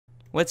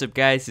What's up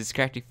guys, it's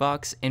Crafty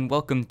Fox and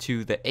welcome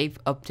to the 8th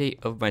update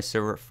of my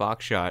server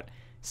Foxshot.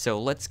 So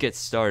let's get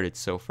started.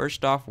 So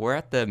first off, we're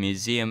at the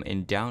museum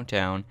in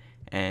downtown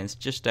and it's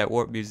just at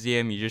Warp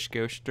Museum. You just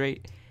go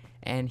straight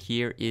and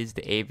here is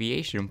the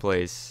aviation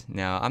place.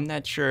 Now I'm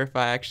not sure if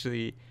I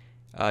actually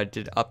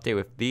did an update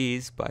with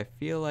these, but I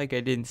feel like I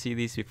didn't see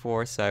these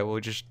before, so I will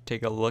just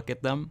take a look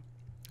at them.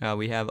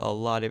 We have a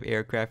lot of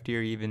aircraft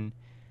here. Even,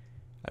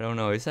 I don't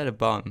know, is that a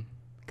bomb?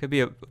 Could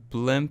be a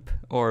blimp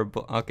or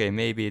okay,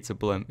 maybe it's a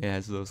blimp. It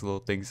has those little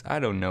things. I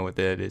don't know what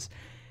that is.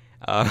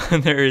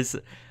 There's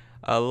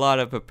a lot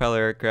of propeller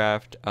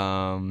aircraft,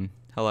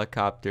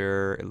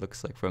 helicopter. It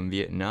looks like from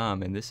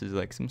Vietnam, and this is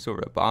like some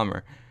sort of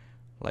bomber.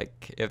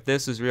 Like if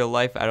this was real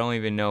life, I don't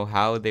even know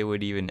how they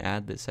would even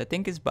add this. I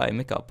think it's by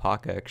Mikhail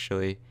Paka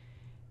actually.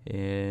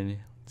 And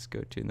let's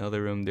go to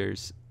another room.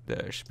 There's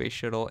the space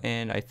shuttle,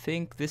 and I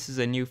think this is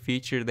a new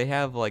feature. They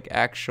have like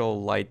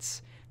actual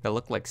lights that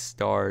look like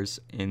stars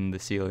in the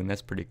ceiling.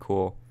 That's pretty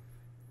cool.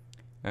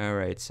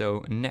 Alright,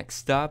 so next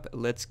stop,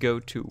 let's go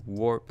to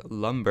Warp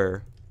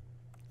Lumber.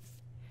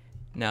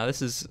 Now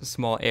this is a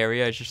small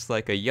area. It's just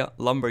like a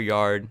lumber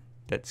yard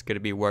that's going to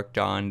be worked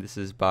on. This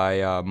is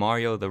by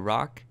Mario the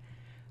Rock.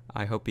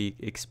 I hope he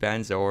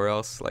expands it, or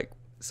else like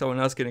someone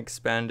else can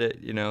expand it.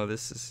 You know,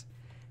 this is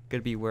going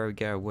to be where we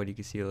get our wood. You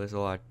can see there's a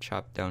lot of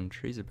chopped down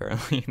trees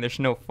apparently. There's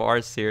no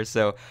forest here,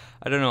 so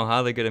I don't know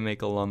how they're going to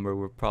make a lumber.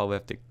 We'll probably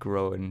have to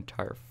grow an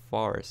entire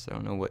forest. I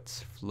don't know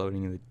what's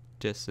floating in the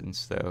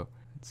distance though.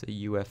 It's a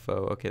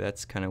UFO. Okay,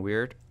 that's kind of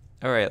weird.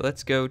 Alright,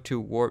 let's go to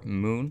Warp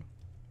Moon.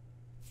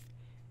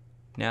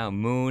 Now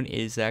Moon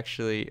is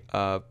actually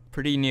a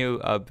pretty new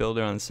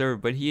builder on the server,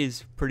 but he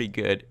is pretty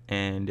good,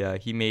 and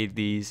he made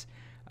these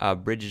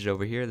bridges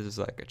over here. There's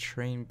like a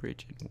train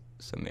bridge and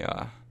some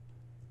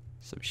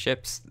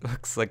ships.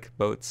 Looks like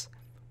boats.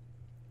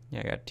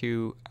 Yeah, I got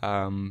two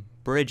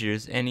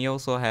bridges, and he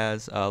also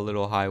has a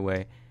little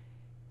highway.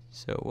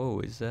 So whoa,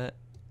 is that?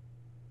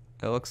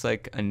 It looks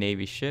like a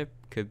navy ship.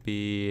 Could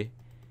be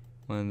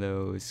one of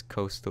those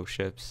coastal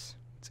ships.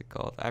 What's it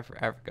called? I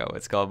forgot what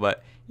it's called,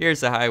 but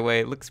here's the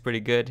highway. It looks pretty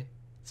good.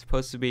 It's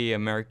supposed to be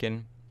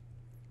American.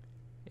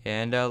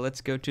 And let's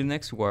go to the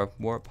next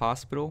Warp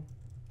Hospital.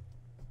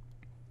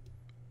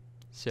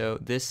 So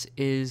this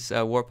is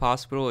Warp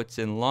Hospital. It's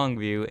in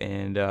Longview,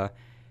 and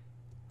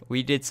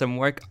we did some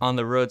work on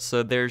the road,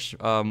 so there's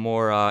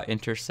more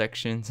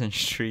intersections and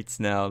streets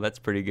now. That's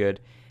pretty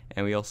good.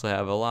 And we also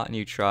have a lot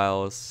new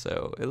trials,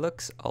 so it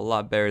looks a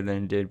lot better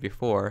than it did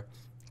before.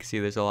 You can see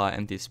there's a lot of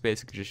empty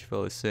space. You can just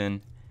fill this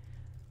in.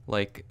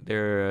 Like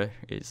there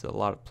is a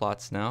lot of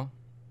plots now.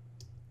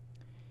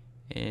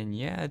 And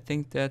yeah, I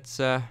think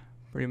that's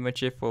pretty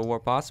much it for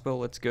Warp Hospital.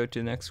 Let's go to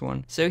the next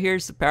one. So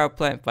here's the power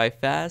plant by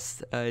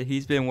Fast.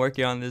 He's been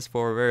working on this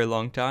for a very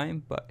long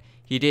time, but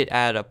he did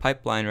add a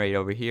pipeline right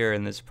over here,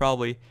 and there's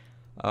probably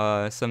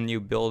some new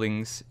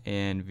buildings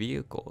and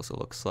vehicles. It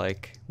looks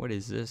like, what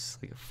is this?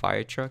 Like a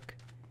fire truck?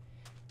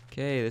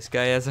 Okay, this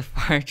guy has a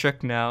fire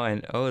truck now,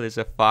 and oh, there's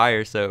a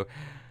fire, so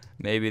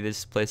maybe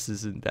this place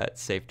isn't that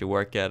safe to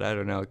work at. I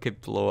don't know, it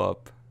could blow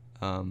up.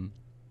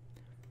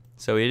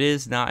 So it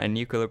is not a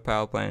nuclear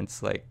power plant.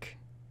 It's like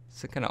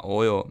some kind of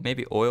oil,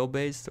 maybe oil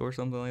based or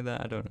something like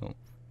that. I don't know,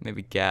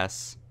 maybe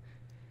gas.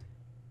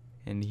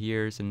 And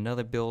here's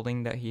another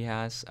building that he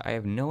has. I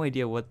have no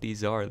idea what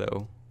these are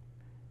though.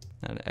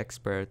 Not an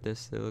expert at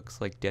this. It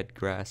looks like dead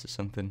grass or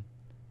something.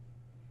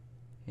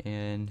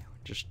 And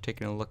just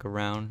taking a look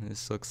around.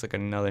 This looks like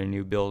another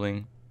new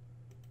building.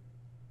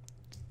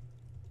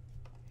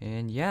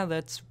 And yeah,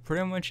 that's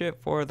pretty much it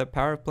for the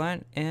power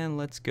plant. And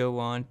let's go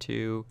on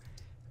to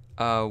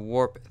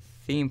Warp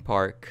Theme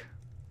Park.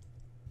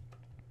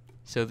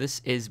 So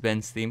this is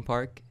Ben's theme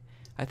park.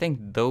 I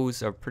think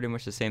those are pretty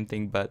much the same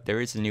thing, but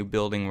there is a new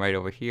building right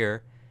over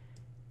here.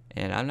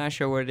 And I'm not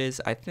sure what it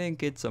is. I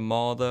think it's a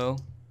mall though,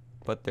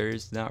 but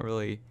there's not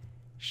really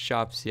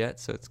shops yet,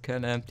 so it's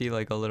kind of empty,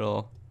 like a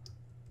little,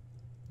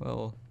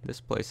 well,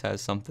 this place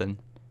has something.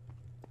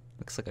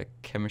 Looks like a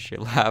chemistry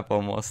lab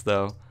almost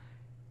though.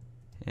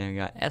 And we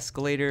got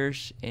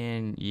escalators,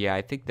 and yeah,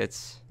 I think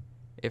that's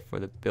it for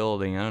the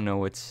building. I don't know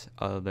what's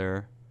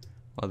other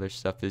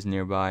stuff is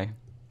nearby.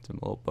 Some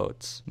little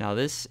boats. Now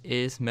this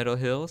is Meadow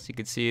Hills. You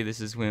can see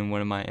this is when one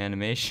of my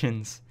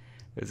animations.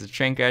 There's a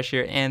train crash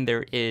here, and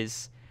there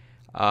is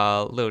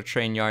a little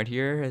train yard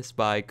here. It's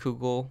by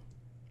Kugel,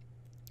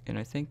 and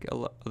I think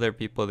other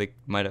people, they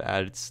might have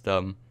added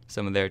some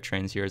of their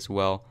trains here as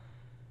well.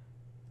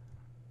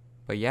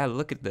 But yeah,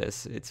 look at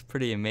this. It's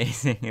pretty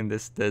amazing, and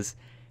this does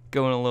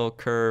go in a little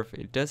curve.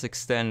 It does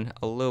extend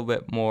a little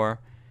bit more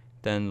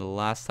than the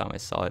last time I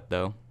saw it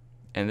though.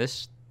 And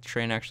this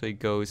train actually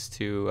goes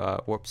to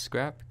Warp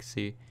Scrap. You can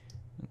see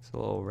it's a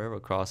little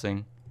railroad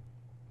crossing,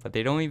 but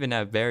they don't even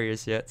have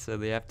barriers yet, so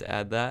they have to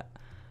add that.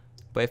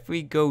 But if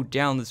we go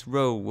down this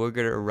road, we're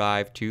gonna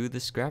arrive to the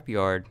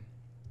scrapyard.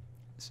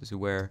 This is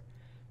where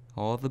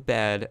all the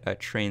bad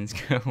trains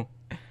go.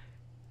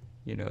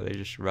 You know, they're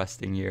just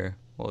rusting here.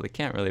 Well, they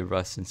can't really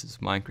rust since it's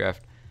Minecraft.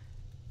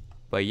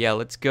 But yeah,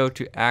 let's go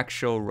to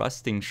actual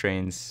rusting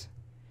trains.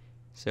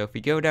 So if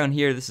we go down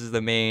here, this is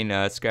the main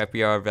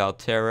scrapyard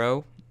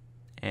Valtero,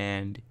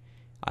 and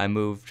I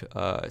moved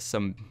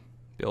some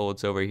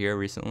builds over here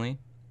recently.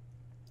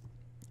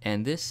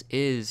 And this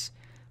is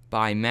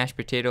by Mashed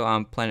Potato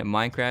on Planet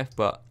Minecraft,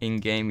 but in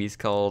game he's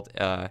called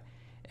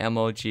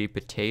MLG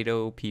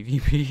Potato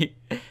PvP,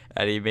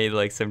 and he made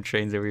like some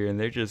trains over here, and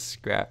they're just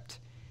scrapped.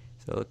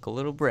 So look a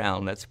little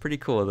brown. That's pretty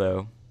cool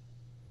though.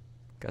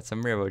 Got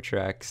some railroad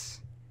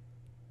tracks,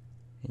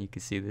 and you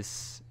can see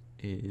this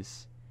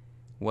is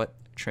what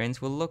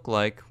trains will look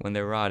like when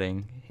they're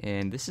rotting.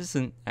 And this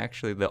isn't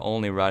actually the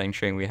only rotting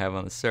train we have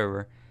on the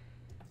server.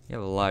 We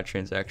have a lot of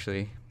trains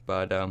actually,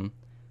 but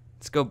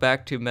let's go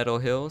back to Meadow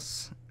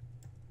Hills.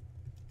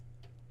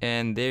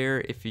 And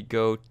there, if you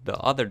go the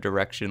other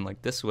direction,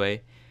 like this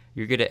way,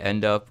 you're gonna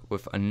end up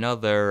with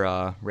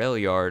another rail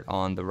yard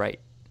on the right.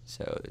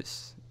 So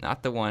this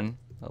not the one,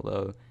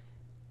 although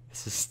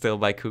this is still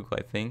by Kukla,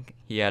 I think.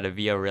 He had a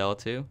VIA rail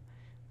too.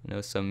 I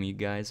know some of you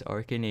guys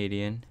are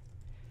Canadian.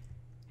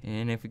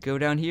 And if we go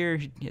down here,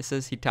 it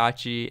says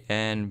Hitachi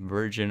and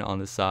Virgin on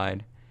the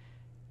side.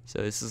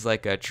 So this is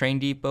like a train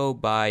depot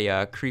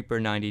by Creeper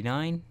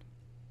 99.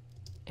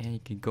 And you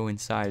can go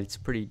inside. It's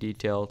pretty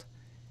detailed.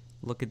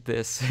 Look at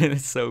this.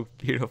 It's so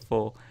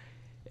beautiful.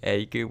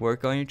 And you can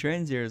work on your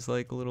trains here. It's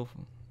like a little,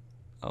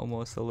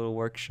 almost a little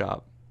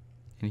workshop.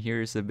 And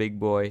here's the big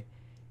boy.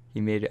 He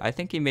made it. I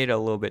think he made it a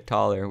little bit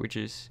taller, which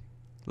is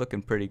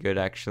looking pretty good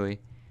actually.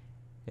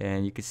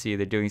 And you can see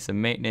they're doing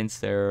some maintenance.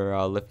 They're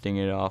lifting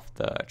it off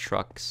the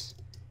trucks.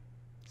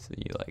 So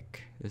you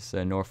like, this is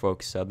a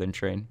Norfolk Southern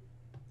train.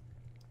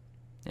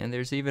 And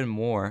there's even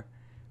more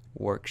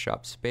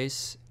workshop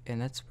space,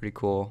 and that's pretty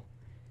cool.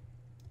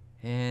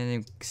 And you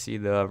can see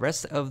the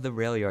rest of the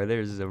rail yard.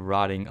 There's a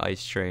rotting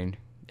ice train.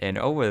 And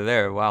over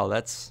there, wow,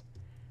 that's,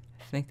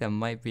 I think that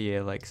might be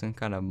like some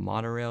kind of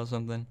monorail or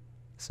something.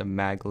 Some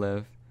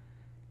maglev.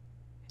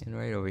 And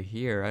right over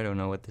here, I don't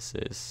know what this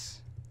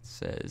is. It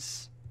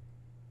says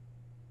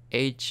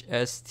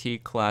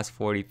HST class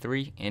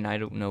 43, and I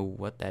don't know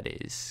what that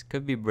is.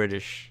 Could be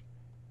British.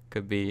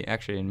 Could be,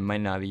 actually it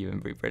might not even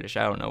be British.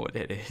 I don't know what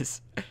it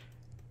is.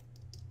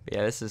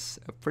 Yeah, this is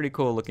a pretty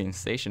cool looking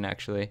station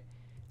actually.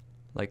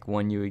 Like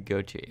one you would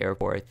go to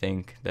airport, I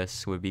think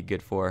this would be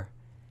good for.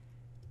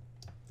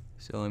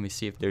 So let me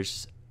see if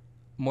there's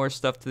more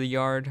stuff to the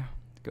yard.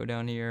 Go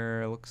down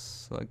here.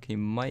 Looks like he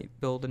might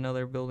build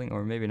another building,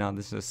 or maybe not.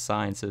 This is a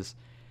sign. It says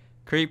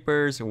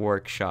Creeper's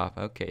Workshop.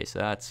 Okay, so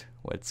that's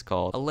what it's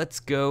called. Let's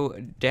go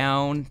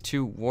down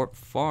to Warp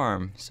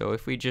Farm. So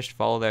if we just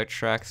follow their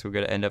tracks, we're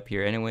gonna end up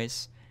here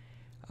anyways.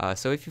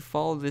 So if you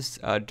follow this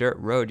dirt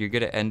road, you're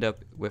gonna end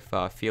up with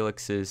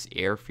Felix's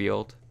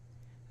airfield.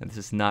 And this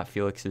is not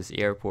Felix's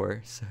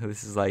airport. So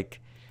this is like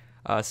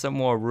some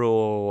more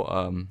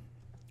rural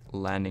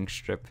landing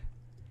strip.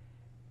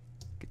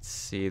 You can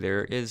see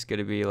there is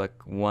gonna be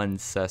like one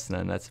Cessna,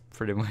 and that's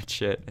pretty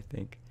much it, I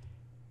think.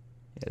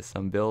 Yeah,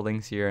 some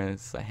buildings here, and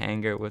it's a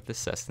hangar with the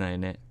Cessna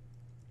in it.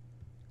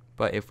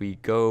 But if we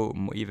go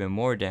even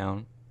more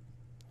down,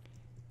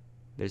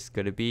 there's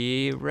gonna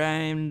be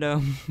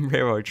random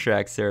railroad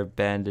tracks that are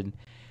abandoned.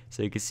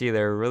 So you can see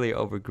they're really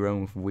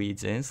overgrown with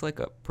weeds, and it's like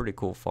a pretty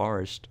cool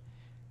forest.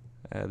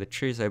 The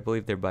trees, I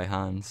believe they're by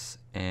Hans.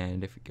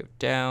 And if we go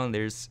down,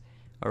 there's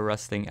a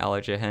rusting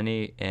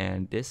Allegheny,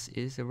 and this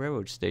is a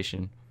railroad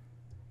station.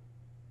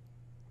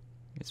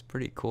 It's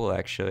pretty cool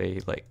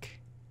actually. Like,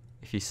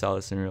 if you saw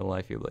this in real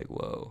life, you'd be like,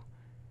 whoa.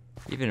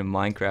 Even in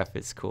Minecraft,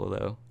 it's cool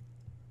though.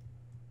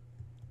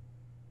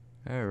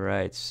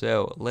 Alright,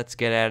 so let's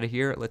get out of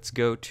here. Let's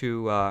go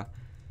to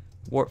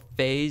Warp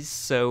Phase.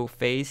 So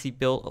Phase, he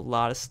built a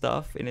lot of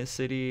stuff in a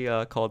city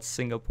called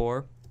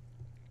Singapore,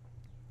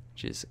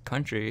 which is a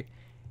country.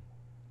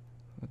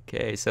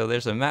 Okay, so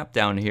there's a map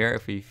down here.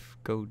 If we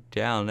go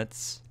down,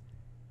 that's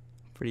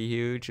pretty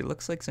huge. It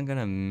looks like some kind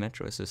of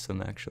metro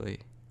system actually.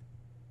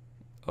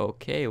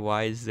 Okay,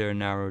 why is there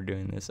an arrow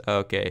doing this?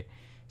 Okay,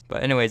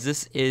 but anyways,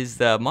 this is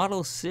the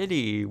model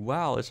city.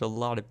 Wow, there's a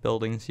lot of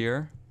buildings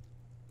here.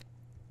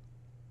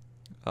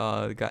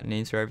 We got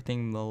names for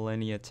everything.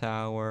 Millennia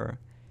Tower,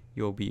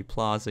 UOB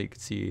Plaza. You can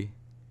see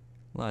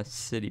a lot of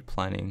city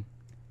planning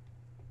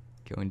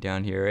going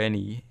down here, and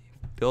he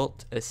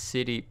built a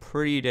city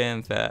pretty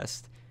damn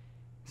fast.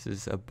 This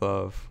is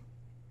above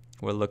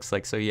what it looks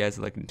like. So he has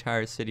like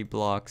entire city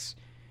blocks,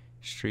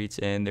 streets,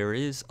 and there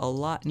is a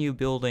lot new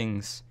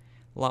buildings.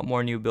 A lot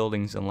more new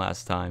buildings than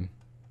last time.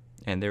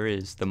 And there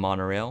is the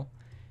monorail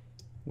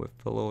with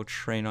the little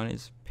train on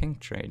his pink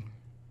train.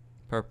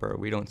 Purple,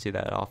 we don't see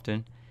that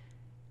often.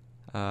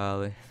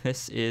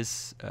 This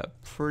is a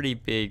pretty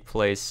big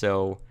place,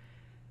 so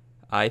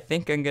I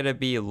think I'm gonna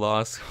be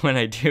lost when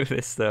I do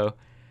this though.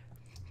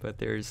 But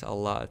there's a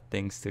lot of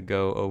things to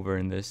go over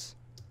in this.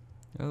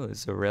 Oh,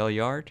 there's a rail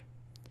yard.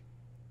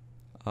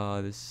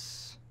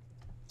 This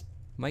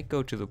might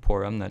go to the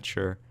port, I'm not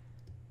sure.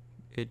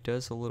 It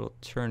does a little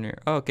turn here.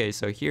 Okay,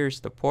 so here's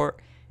the port,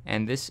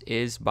 and this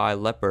is by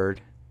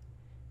Leopard.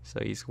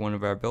 So he's one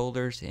of our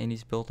builders, and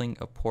he's building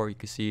a port. You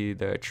can see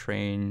the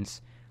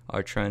trains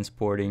are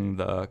transporting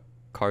the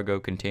cargo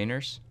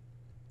containers.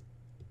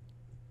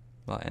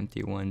 a lot of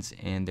empty ones,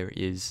 and there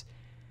is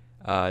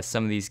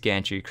some of these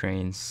gantry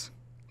cranes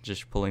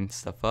just pulling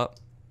stuff up.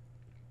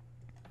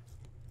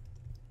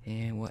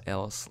 And what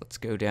else? Let's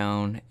go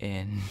down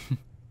and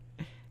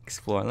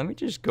explore. Let me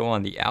just go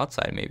on the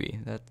outside maybe.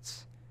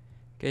 That's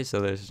okay. So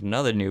there's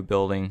another new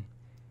building.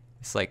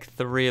 It's like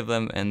 3 of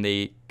them, and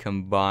they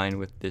combine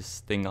with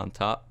this thing on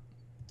top.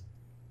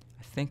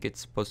 I think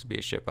it's supposed to be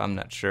a ship. I'm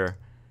not sure.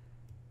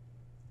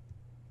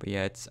 But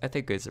yeah, I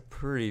think it's a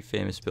pretty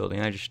famous building.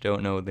 I just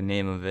don't know the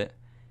name of it.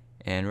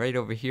 And right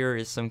over here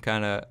is some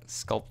kind of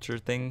sculpture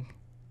thing.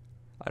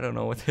 I don't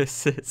know what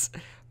this is,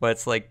 but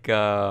it's like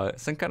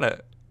some kind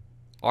of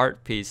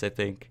art piece, I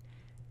think.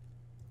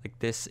 Like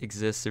this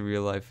exists in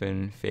real life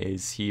in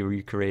Phase. He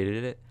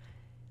recreated it.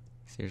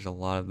 So there's a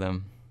lot of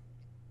them.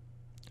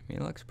 I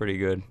mean, it looks pretty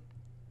good.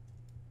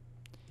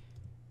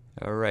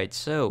 Alright,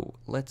 so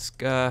let's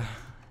go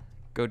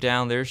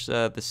down. There's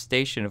the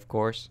station, of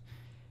course.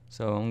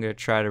 So I'm going to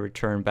try to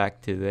return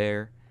back to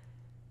there.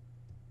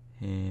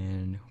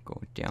 And go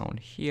down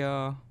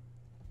here.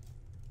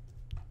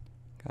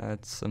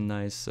 Got some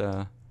nice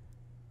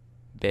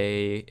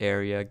bay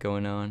area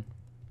going on.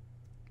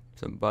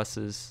 Some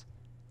buses.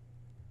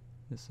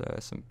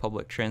 There's some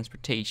public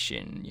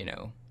transportation, you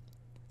know.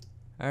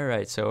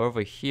 Alright, so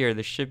over here,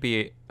 there should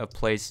be a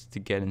place to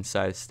get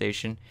inside the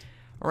station.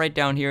 Right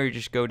down here, you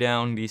just go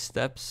down these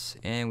steps,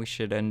 and we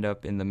should end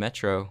up in the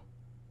metro.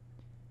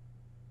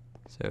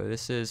 So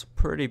this is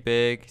pretty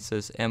big. It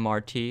says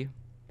MRT.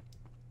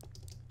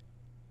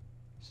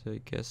 So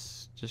I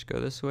guess just go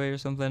this way or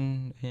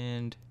something,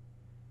 and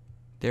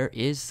there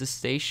is the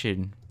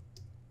station.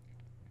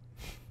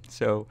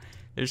 So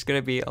there's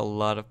gonna be a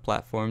lot of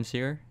platforms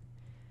here,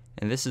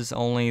 and this is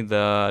only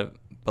the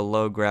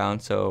below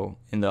ground. So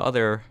in the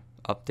other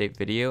update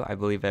video, I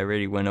believe I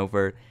already went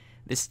over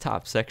this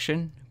top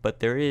section,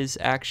 but there is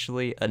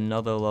actually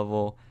another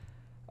level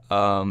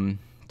to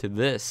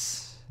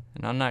this.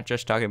 And I'm not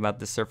just talking about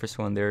the surface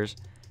one. There's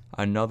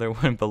another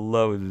one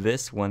below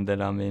this one that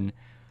I'm in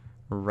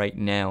right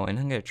now, and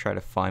I'm gonna try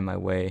to find my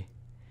way.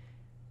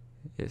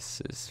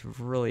 This is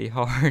really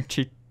hard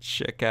to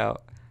check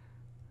out.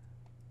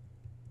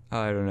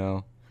 I don't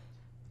know.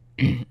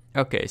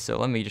 Okay, so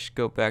let me just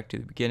go back to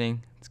the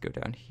beginning. Let's go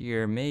down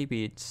here.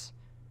 Maybe it's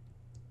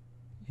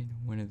in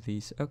one of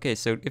these. Okay,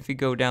 so if you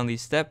go down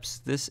these steps,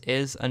 this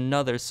is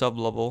another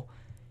sub-level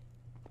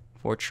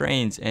for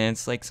trains, and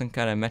it's like some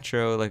kind of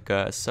metro, like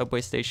a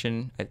subway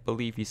station. I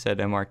believe he said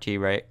MRT,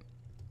 right?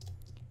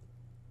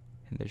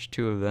 And there's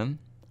 2 of them.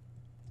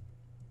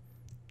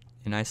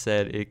 And I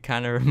said it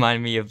kind of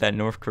reminded me of that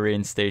North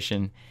Korean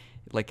station.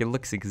 Like it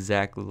looks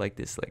exactly like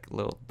this, like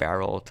little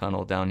barrel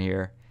tunnel down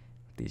here.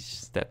 These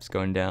steps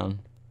going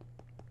down.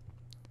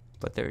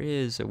 But there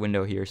is a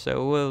window here,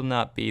 so it will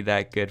not be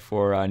that good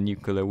for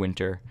nuclear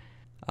winter.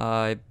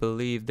 I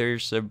believe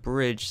there's a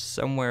bridge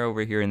somewhere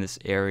over here in this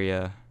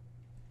area.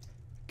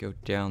 Go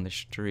down the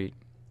street.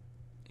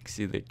 You can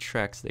see the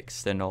tracks that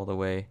extend all the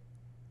way.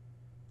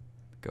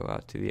 Go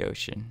out to the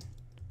ocean.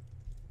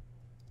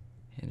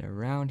 And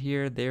around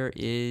here there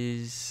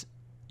is,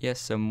 yes,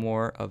 some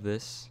more of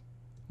this.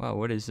 Wow,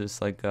 what is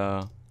this, like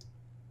a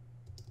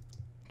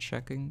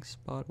checking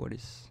spot? What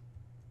is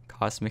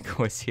Cosmic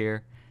was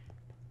here?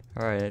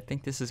 Alright, I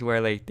think this is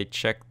where like they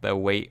check the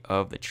weight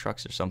of the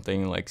trucks or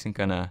something, like some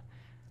kind of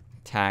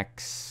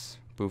tax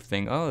booth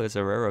thing. Oh, there's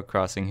a railroad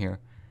crossing here.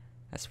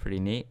 That's pretty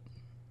neat.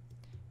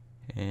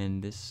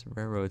 And this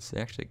railroad's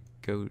actually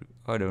go,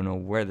 I don't know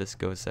where this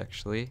goes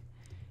actually.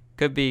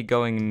 Could be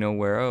going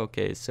nowhere. Oh,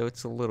 okay, so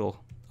it's a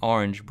little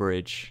orange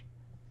bridge.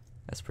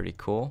 That's pretty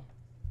cool.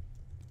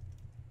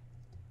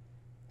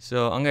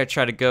 So I'm gonna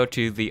try to go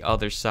to the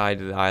other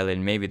side of the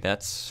island. Maybe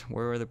that's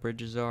where the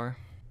bridges are.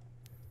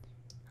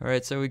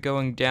 Alright, so we're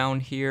going down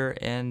here,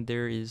 and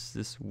there is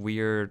this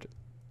weird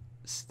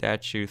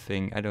statue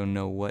thing. I don't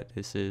know what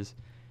this is,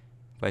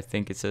 but I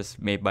think it says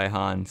made by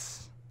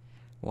Hans.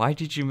 Why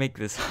did you make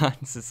this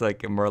Hans? It's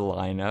like a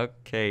Merlion.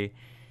 Okay,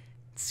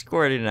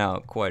 squirting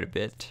out quite a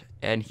bit.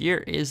 And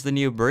here is the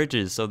new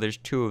bridges. So there's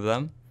 2 of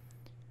them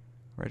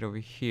right over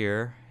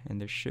here,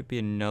 and there should be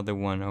another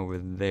one over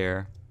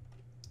there.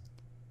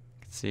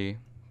 You can see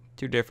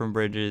 2 different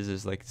bridges.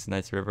 There's like this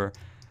nice river.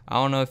 I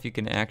don't know if you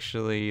can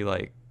actually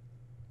like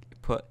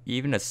put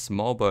even a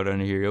small boat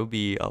under here. It'll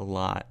be a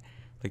lot.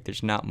 Like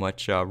there's not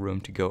much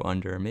room to go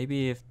under.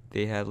 Maybe if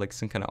they had like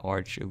some kind of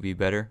arch, it would be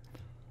better.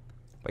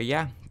 But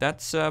yeah,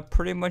 that's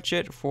pretty much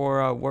it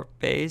for Warp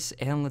Base,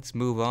 and let's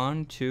move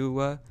on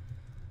to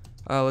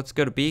let's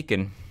go to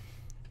Beacon.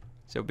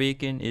 So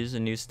Beacon is a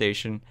new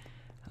station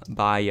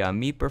by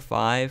Meeper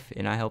 5,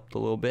 and I helped a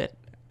little bit.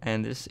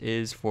 And this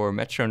is for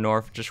Metro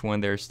North, just one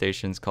of their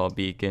stations called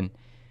Beacon.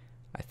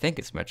 I think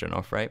it's Metro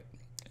North, right?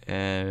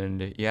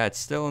 And yeah, it's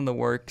still in the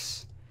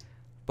works,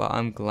 but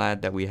I'm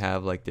glad that we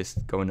have like this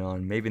going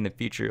on. Maybe in the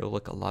future it'll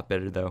look a lot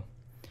better though.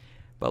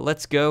 But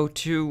let's go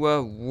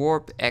to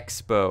Warp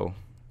Expo.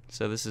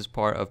 So this is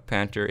part of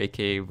Panther,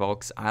 aka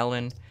Volk's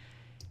Island,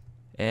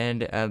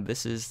 and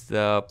this is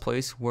the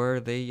place where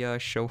they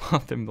show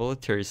off the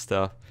military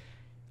stuff.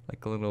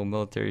 like a little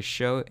military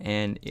show,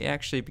 and it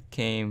actually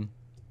became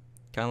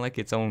kind of like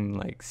its own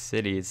like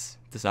cities.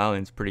 This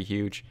island's pretty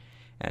huge,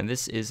 and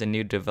this is a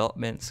new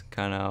development,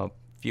 kind of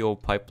fuel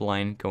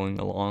pipeline going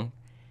along,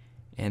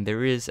 and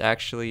there is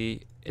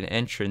actually an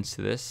entrance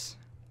to this.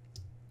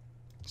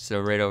 So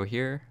right over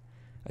here,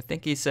 I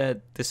think he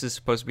said this is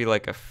supposed to be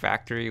like a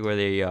factory where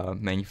they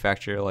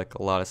manufacture like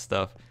a lot of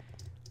stuff,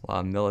 a lot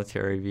of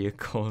military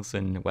vehicles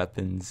and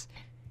weapons.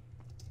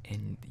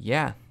 And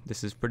yeah,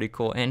 this is pretty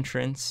cool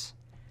entrance.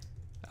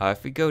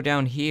 If we go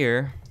down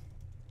here,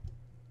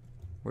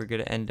 we're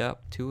gonna end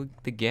up to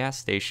the gas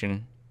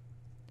station.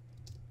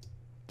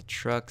 The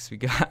trucks, we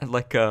got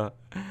like a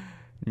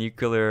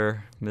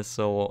nuclear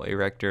missile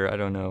erector, I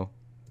don't know.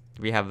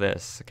 We have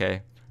this,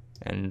 okay,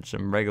 and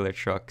some regular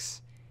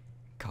trucks,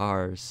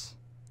 cars.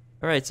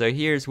 Alright, so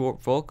here's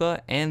Warp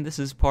Volca, and this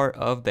is part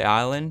of the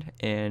island,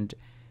 and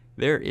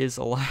there is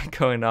a lot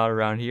going on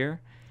around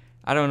here.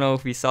 I don't know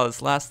if we saw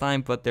this last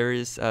time, but there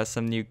is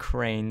some new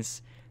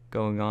cranes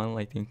going on,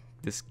 like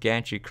this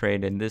gantry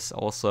crane, and this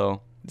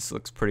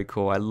looks pretty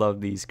cool. I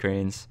love these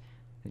cranes.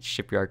 It's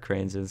shipyard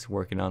cranes is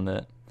working on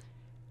that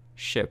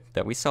ship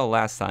that we saw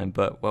last time,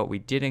 but what we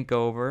didn't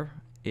go over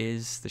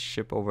is the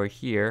ship over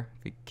here.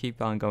 If we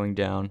keep on going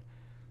down,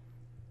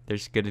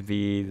 there's going to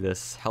be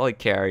this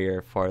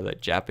helicarrier for the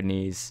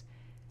Japanese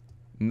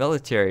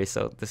military,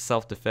 so the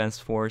self-defense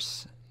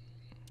force,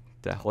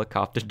 the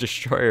helicopter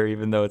destroyer,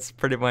 even though it's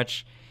pretty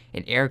much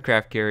an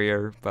aircraft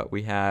carrier. But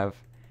we have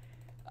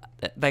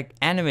like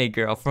anime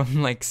girl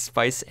from like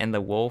Spice and the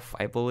Wolf,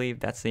 I believe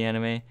that's the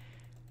anime.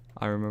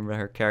 I remember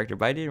her character,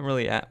 but I didn't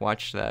really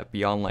watch that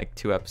beyond like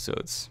 2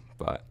 episodes.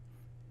 But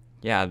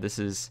yeah, this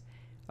is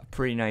a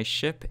pretty nice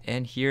ship,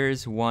 and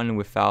here's one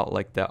without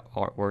like the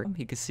artwork.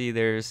 You can see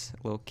there's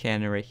a little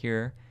cannon right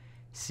here,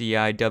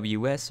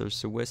 CIWS or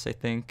Swiss I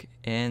think,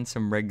 and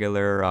some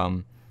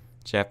regular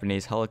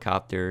Japanese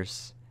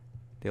helicopters.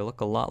 They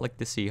look a lot like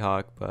the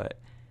Seahawk, but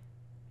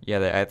yeah,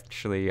 they're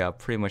actually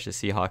pretty much a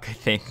Seahawk, I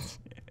think.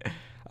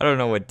 I don't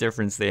know what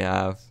difference they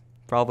have.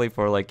 Probably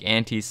for like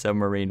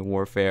anti-submarine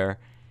warfare.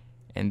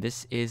 And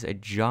this is a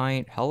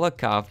giant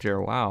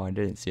helicopter. Wow, I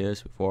didn't see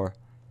this before.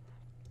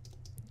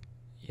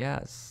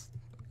 Yes.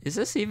 Is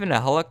this even a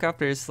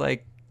helicopter? It's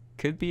like,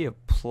 could be a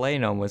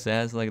plane almost. It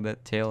has like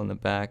that tail in the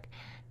back.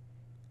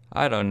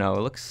 I don't know.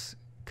 It looks,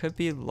 could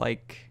be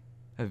like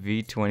a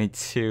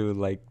V-22,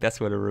 like that's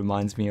what it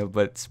reminds me of,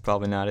 but it's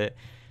probably not it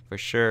for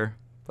sure.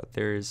 But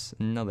there's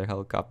another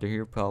helicopter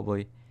here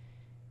probably.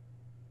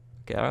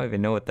 Okay, I don't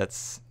even know what that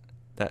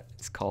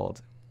is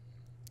called.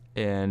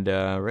 And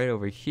right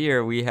over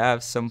here we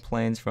have some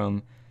planes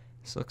from,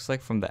 this looks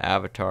like from the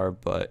Avatar,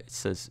 but it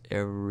says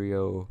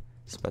Aereo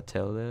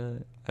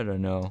Spatella. I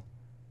don't know.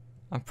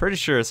 I'm pretty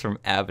sure it's from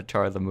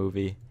Avatar the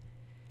movie.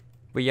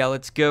 But yeah,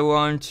 let's go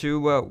on to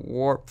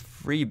Warp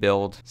Free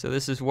Build. So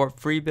this is Warp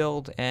Free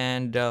Build,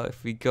 and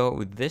if we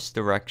go this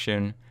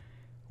direction,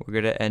 we're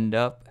gonna end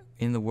up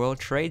in the World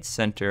Trade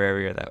Center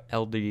area that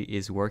LD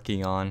is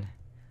working on.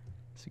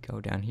 So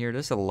go down here.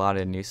 There's a lot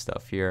of new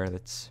stuff here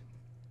that's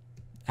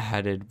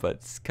added, but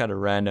it's kind of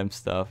random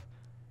stuff.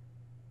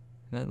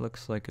 That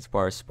looks like it's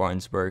part of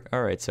Spartansburg.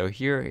 Alright, so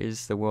here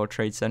is the World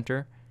Trade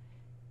Center,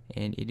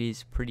 and it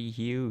is pretty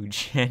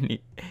huge. And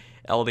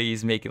LD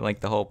is making like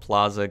the whole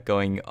plaza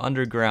going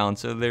underground,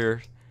 so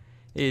there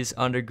is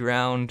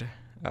underground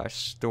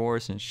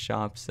stores and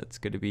shops that's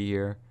going to be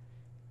here.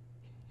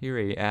 Here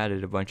he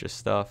added a bunch of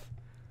stuff.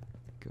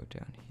 Go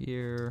down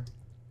here.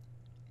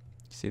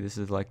 See, this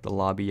is like the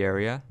lobby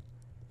area.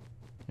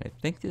 And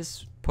I think this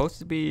is supposed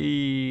to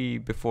be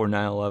before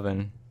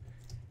 9/11.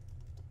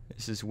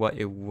 This is what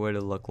it would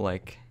have looked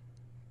like,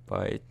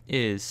 but it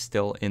is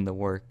still in the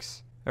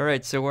works.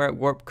 Alright, so we're at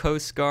Warp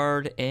Coast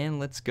Guard, and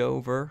let's go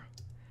over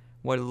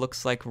what it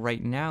looks like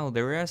right now.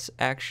 There is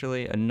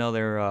actually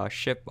another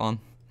ship on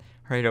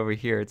right over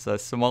here. It's a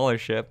smaller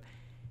ship.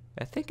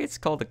 I think it's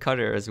called the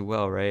Cutter as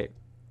well, right?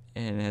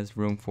 And it has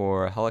room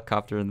for a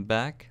helicopter in the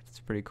back. That's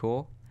pretty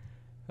cool.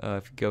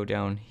 If you go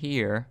down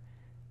here,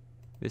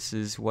 this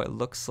is what it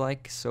looks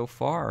like so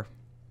far.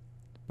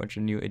 A bunch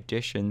of new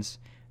additions,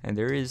 and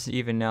there is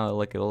even now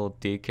like a little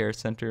daycare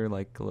center,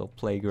 like a little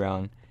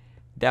playground.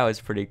 That was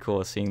pretty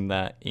cool seeing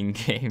that in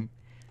game.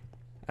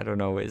 I don't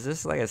know, is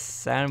this like a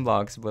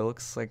sandbox? But it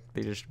looks like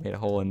they just made a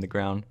hole in the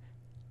ground.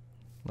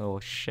 Little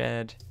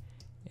shed.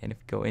 And if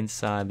you go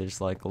inside, there's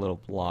like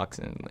little blocks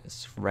and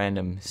this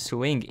random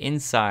swing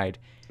inside,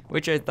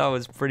 which I thought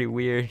was pretty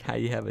weird, how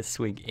you have a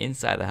swing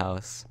inside the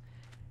house.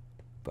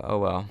 But oh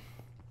well.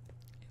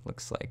 It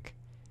looks like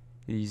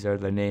these are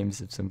the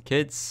names of some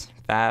kids.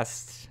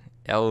 Fast,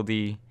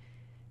 LD,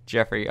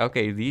 Jeffrey.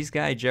 Okay, these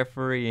guys,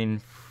 Jeffrey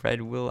and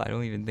Fred Will, I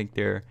don't even think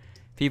they're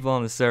people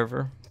on the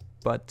server.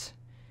 But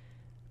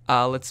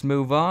let's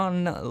move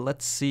on.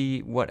 Let's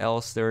see what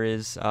else there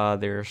is.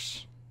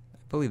 There's,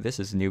 I believe this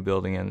is a new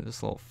building in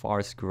this little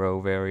Forest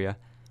Grove area.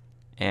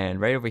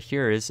 And right over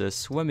here is a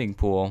swimming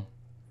pool.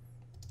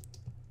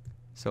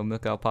 So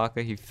Milk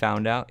Alpaca, he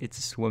found out it's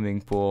a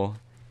swimming pool.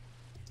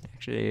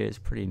 Actually, it is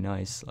pretty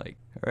nice. Like,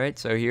 Alright,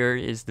 so here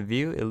is the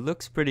view. It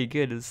looks pretty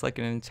good. It's like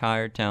an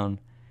entire town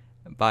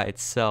by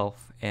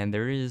itself, and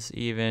there is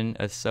even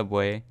a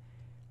subway,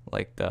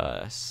 like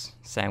the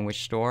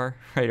sandwich store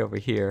right over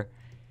here.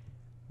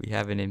 We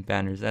have it in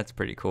banners. That's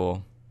pretty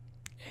cool.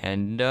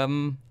 And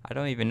I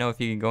don't even know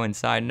if you can go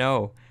inside.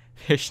 No,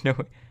 there's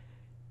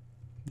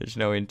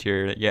no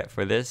interior yet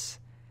for this.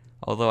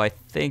 Although I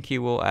think he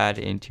will add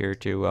interior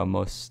to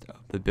most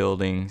of the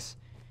buildings.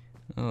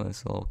 Oh,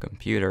 this little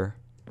computer.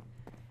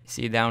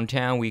 See,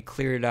 downtown we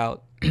cleared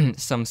out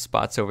some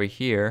spots over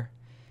here.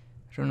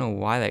 I don't know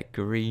why that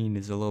green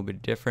is a little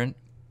bit different,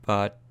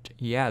 but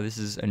yeah, this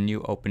is a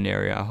new open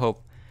area. I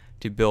hope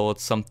to build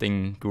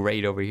something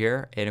great over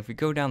here. And if we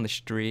go down the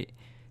street,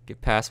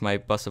 get past my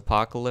bus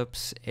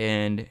apocalypse,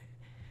 and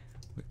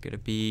we're gonna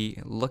be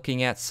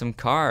looking at some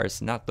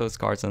cars. Not those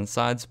cars on the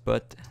sides,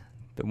 but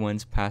the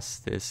ones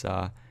past this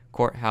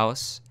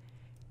courthouse.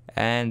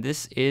 And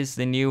this is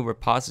the new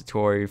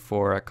repository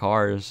for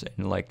cars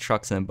and like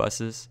trucks and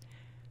buses.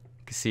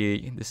 You can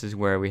see this is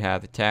where we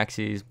have the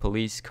taxis,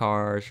 police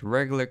cars,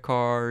 regular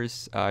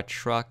cars,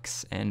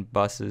 trucks and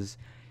buses,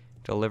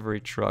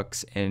 delivery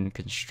trucks and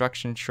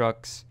construction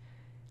trucks.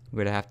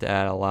 We're gonna have to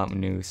add a lot of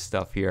new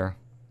stuff here.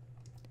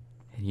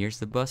 And here's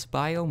the bus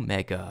by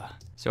Omega.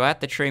 So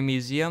at the train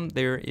museum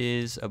there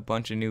is a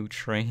bunch of new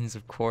trains,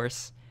 of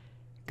course.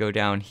 Go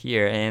down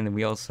here, and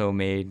we also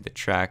made the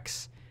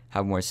tracks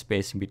have more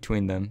spacing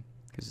between them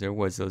because there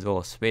was those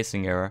little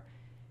spacing error.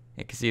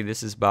 You can see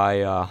this is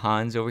by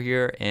Hans over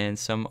here, and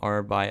some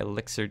are by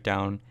Elixir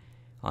down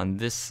on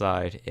this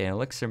side. And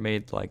Elixir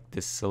made like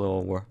this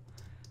little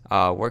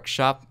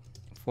workshop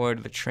for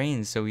the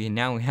trains, so we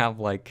now have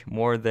like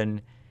more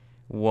than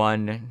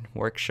one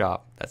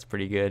workshop. That's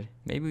pretty good.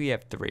 Maybe we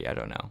have 3, I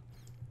don't know.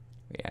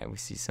 Yeah, we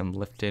see some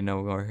lifting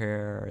over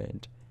here,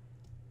 and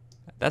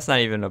that's not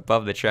even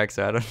above the track,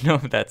 so I don't know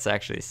if that's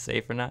actually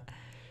safe or not.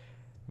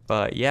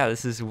 But yeah,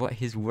 this is what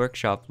his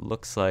workshop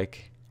looks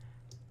like.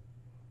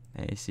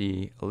 And you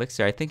see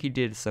Elixir, I think he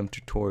did some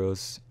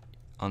tutorials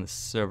on the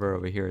server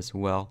over here as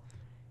well.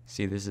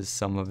 See, this is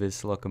some of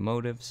his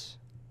locomotives.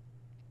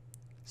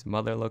 Some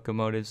other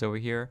locomotives over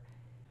here.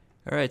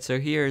 Alright, so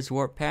here is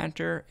Warp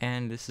Panther,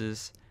 and this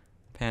is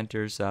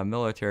Panther's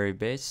military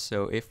base.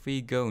 So if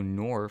we go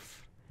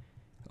north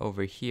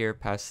over here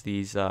past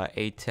these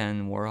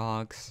A-10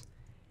 Warhogs,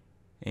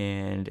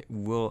 and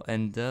we'll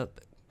end up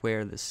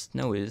where the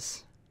snow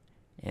is.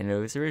 And it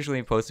was originally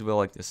supposed to be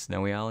like the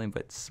snowy island,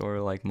 but it's sort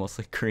of like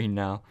mostly green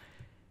now.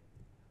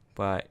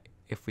 But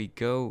if we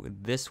go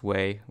this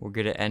way, we're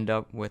gonna end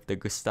up with the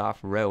Gustav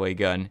railway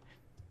gun.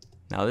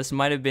 Now this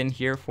might have been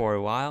here for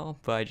a while,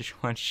 but I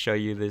just want to show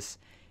you this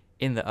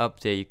in the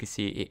update. You can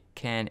see it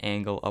can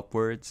angle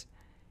upwards,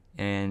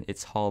 and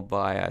it's hauled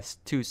by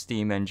 2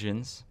 steam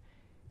engines.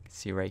 You can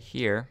see right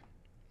here,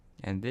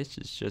 and this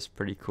is just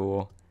pretty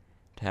cool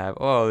to have.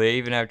 Oh, they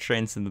even have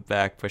trains in the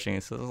back pushing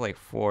it, so there's like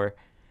 4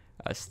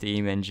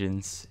 steam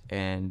engines,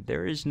 and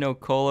there is no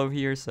coal over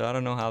here, so I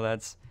don't know how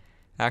that's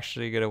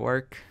actually gonna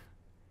work,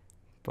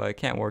 but it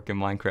can't work in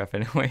Minecraft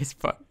anyways.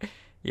 But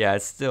yeah,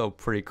 it's still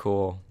pretty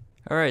cool.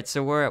 Alright,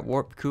 so we're at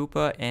Warp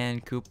Koopa,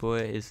 and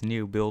Koopa is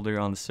new builder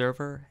on the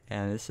server,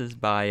 and this is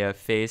by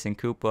FaZe and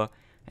Koopa,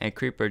 and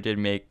Creeper did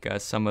make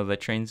some of the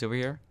trains over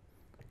here.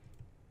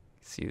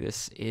 See,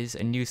 this is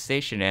a new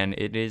station, and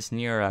it is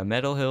near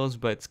Metal Hills,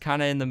 but it's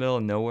kind of in the middle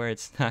of nowhere.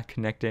 It's not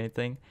connected to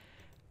anything,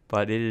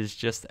 but it is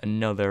just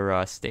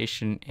another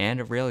station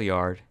and a rail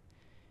yard.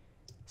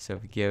 So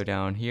if we go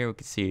down here, we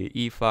can see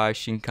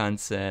E5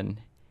 Shinkansen,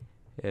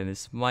 and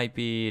this might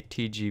be a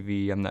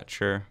TGV, I'm not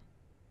sure.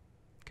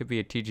 Could be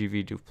a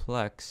TGV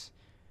duplex.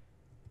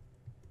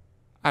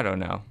 I don't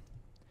know.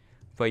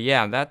 But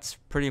yeah, that's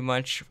pretty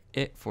much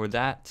it for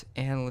that.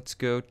 And let's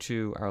go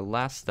to our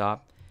last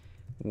stop,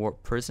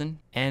 Warp Prison.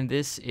 And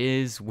this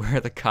is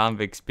where the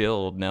convicts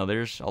build. Now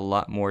there's a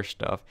lot more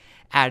stuff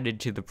added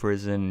to the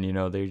prison. You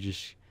know, they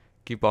just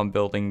keep on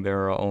building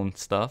their own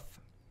stuff.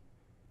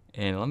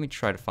 And let me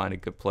try to find a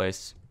good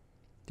place.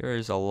 There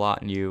is a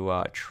lot new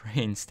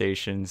train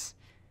stations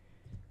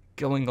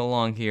going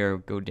along here.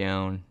 Go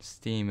down,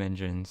 steam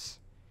engines,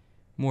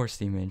 more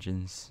steam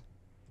engines,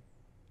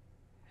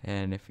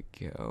 and if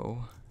we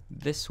go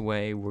this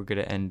way, we're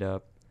gonna end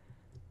up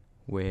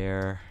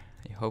where,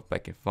 I hope I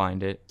can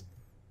find it,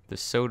 the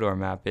Sodor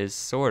map is,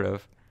 sort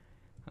of.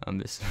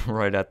 This is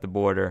right at the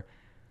border.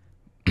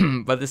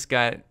 But this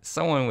guy,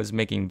 someone was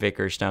making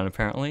Vickerstown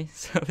apparently,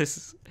 so this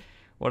is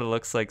what it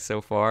looks like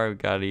so far. We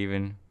got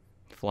even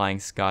Flying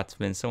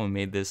Scotsman. Someone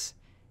made this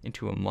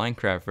into a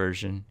Minecraft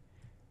version.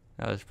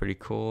 That was pretty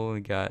cool.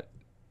 We got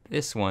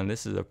this one.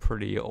 This is a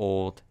pretty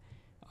old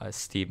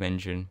steam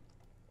engine.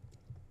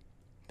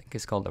 I think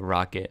it's called the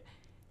Rocket.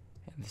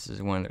 And this is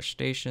one of their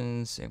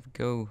stations. If we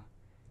go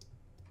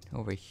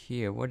over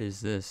here, what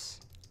is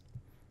this?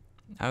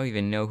 I don't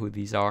even know who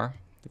these are.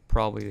 They're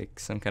probably like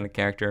some kind of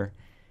character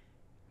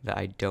that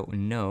I don't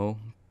know,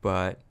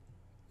 but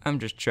I'm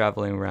just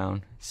traveling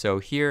around. So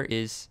here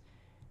is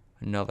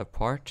another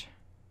part.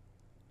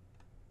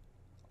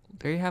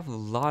 They have a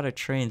lot of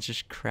trains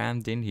just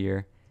crammed in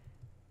here.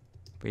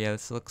 But yeah,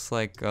 this looks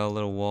like a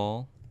little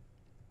wall.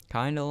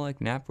 Kinda like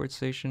Napward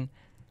Station.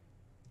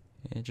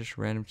 And just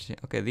random.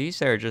 Okay,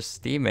 these are just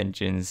steam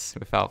engines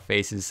without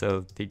faces,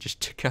 so they just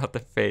took out the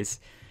face.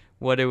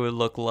 What it would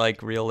look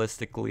like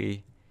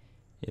realistically.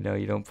 You know,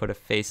 you don't put a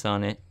face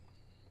on it.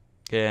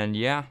 And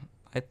yeah,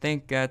 I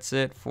think that's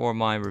it for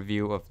my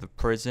review of the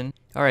prison.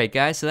 Alright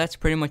guys, so that's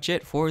pretty much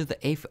it for the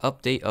 8th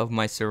update of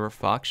my server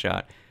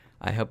Foxshot.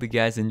 I hope you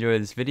guys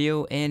enjoyed this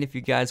video, and if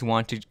you guys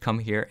want to come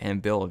here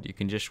and build, you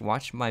can just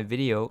watch my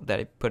video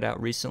that I put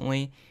out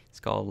recently. It's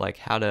called like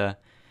how to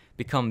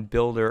become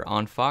builder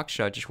on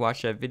Foxshot. Just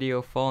watch that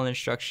video, follow the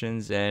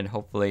instructions, and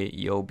hopefully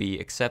you'll be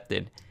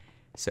accepted.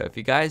 So if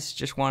you guys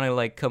just want to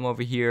like come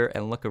over here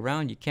and look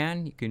around, you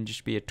can. You can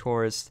just be a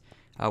tourist,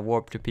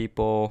 warp to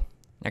people,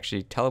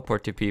 actually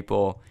teleport to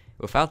people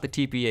without the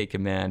TPA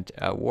command,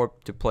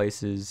 warp to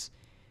places,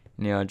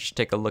 you know, just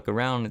take a look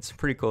around. It's a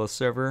pretty cool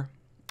server.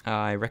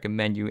 I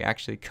recommend you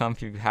actually come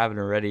if you haven't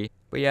already.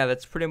 But yeah,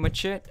 that's pretty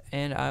much it,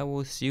 and I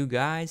will see you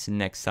guys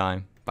next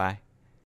time. Bye.